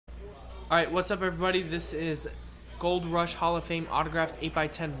Alright, what's up everybody? This is Gold Rush Hall of Fame autographed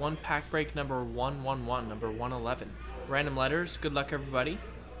 8x10 one pack break number 111, number 111. Random letters. Good luck everybody.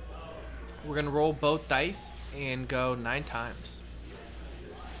 We're going to roll both dice and go 9 times.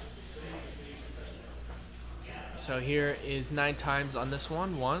 So here is 9 times on this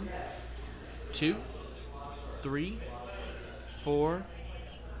one. 1, 2, 3, 4,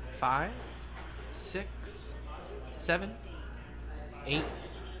 5, 6, 7, 8,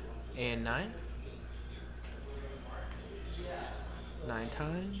 and 9. 9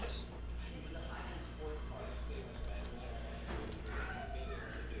 times.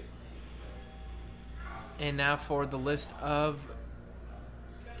 And now for the list of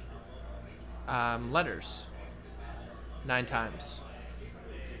letters. 9 times.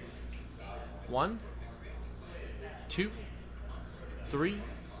 1, 2, 3,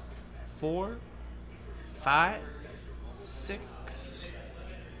 4, 5, 6,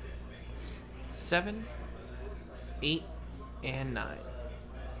 7, 8, and 9.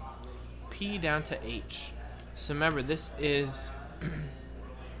 P down to H. So remember, this is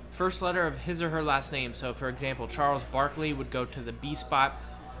first letter of his or her last name. So for example, Charles Barkley would go to the B spot.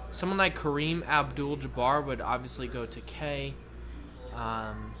 Someone like Kareem Abdul-Jabbar would obviously go to K.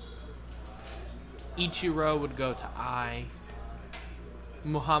 Ichiro would go to I.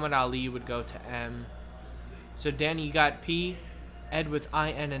 Muhammad Ali would go to M. So Danny, you got P. Ed with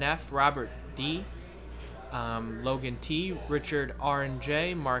I, N, and F. Robert D. Logan T. Richard R and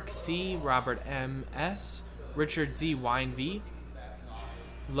J. Mark C. Robert M. S. Richard Z. Y and V.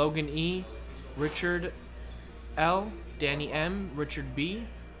 Logan E. Richard L. Danny M. Richard B.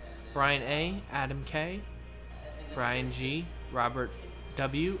 Brian A. Adam K. Brian G. Robert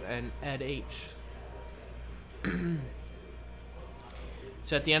W. and Ed H.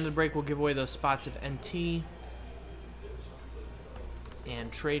 So at the end of the break, we'll give away those spots of NT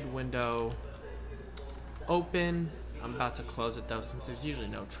and trade window open. I'm about to close it though, since there's usually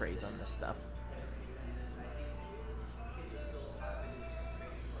no trades on this stuff.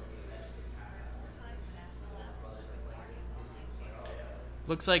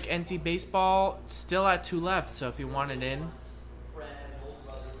 Looks like NT Baseball still at 2 left, so if you want it in.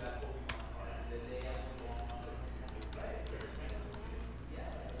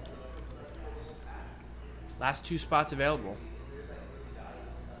 Last 2 spots available.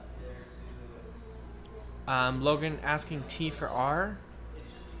 Logan asking T for R.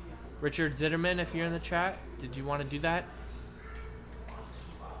 Richard Zitterman, if you're in the chat, did you want to do that?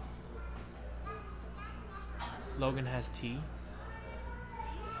 Logan has T.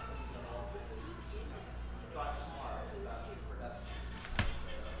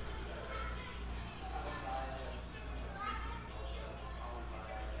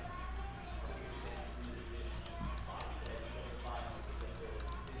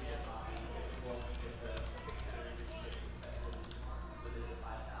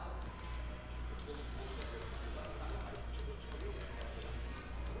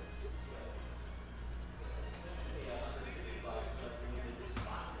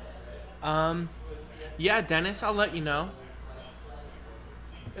 Yeah, Dennis, I'll let you know.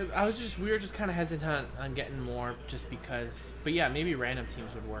 We were just kind of hesitant on getting more just because, but yeah, maybe random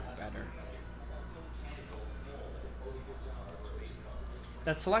teams would work better.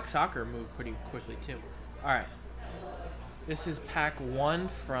 That Select Soccer moved pretty quickly too. Alright. This is pack 1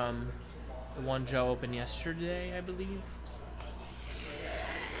 from the one Joe opened yesterday, I believe.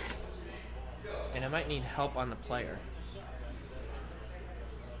 And I might need help on the player.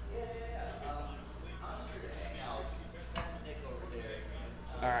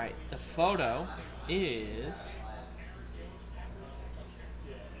 Alright, the photo is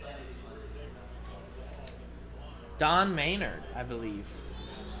Don Maynard, I believe.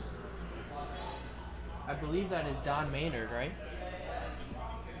 I believe that is Don Maynard, right?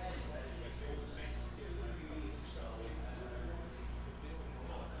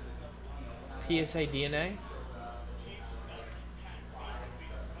 PSA DNA.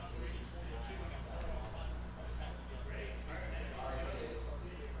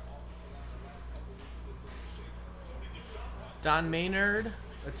 Don Maynard.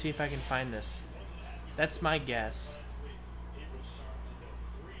 Let's see if I can find this. That's my guess.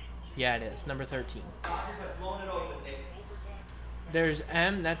 Yeah, it is. Number 13. There's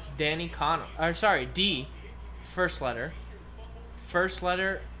M. That's Danny Connell. Or sorry, D. First letter. First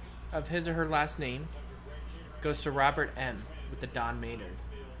letter of his or her last name goes to Robert M. with the Don Maynard.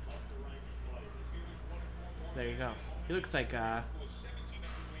 So there you go. He looks like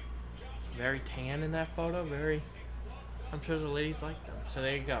very tan in that photo. Very... I'm sure the ladies like them. So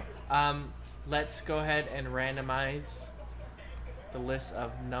there you go. Let's go ahead and randomize the list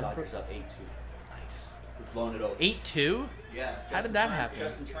of numbers. Dodgers up 8-2. Nice. We've blown it over. 8-2? Yeah. How did that happen?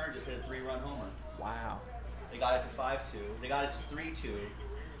 Justin Turner just hit a 3-run homer. Wow. They got it to 5-2. They got it to 3-2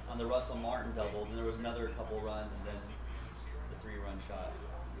 on the Russell Martin double. Then there was another couple runs, and then the 3-run shot.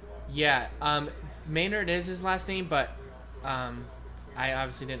 Yeah. Maynard is his last name, but I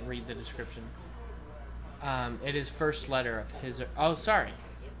obviously didn't read the description. It is first letter of his. Oh, sorry.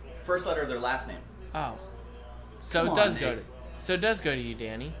 First letter of their last name. Oh. So Come it does on, go Nate. to. So it does go to you,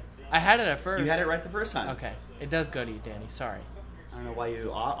 Danny. I had it at first. You had it right the first time. Okay. It does go to you, Danny. Sorry. I don't know why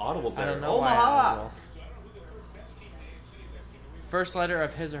you audible I there. don't know why. Omaha! First letter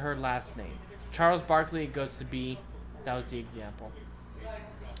of his or her last name. Charles Barkley goes to B. That was the example.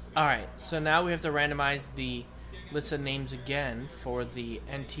 All right. So now we have to randomize the list of names again for the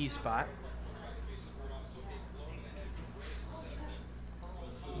NT spot.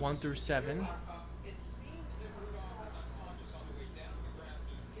 1 through 7.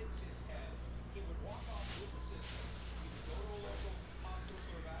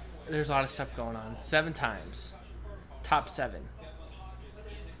 There's a lot of stuff going on. 7 times. Top 7.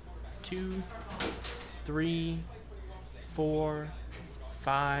 2, 3, 4,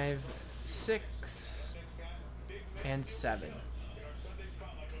 5, 6, and 7.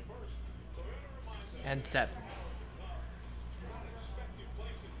 And 7.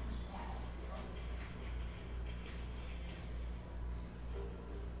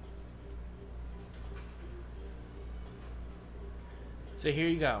 So here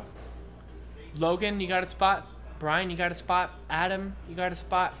you go. Logan, you got a spot. Brian, you got a spot. Adam, you got a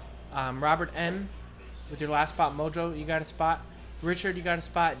spot. Robert M, with your last spot. Mojo, you got a spot. Richard, you got a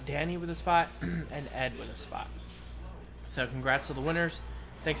spot. Danny with a spot. And Ed with a spot. So congrats to the winners.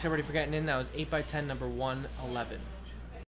 Thanks everybody for getting in. That was 8x10 number 111.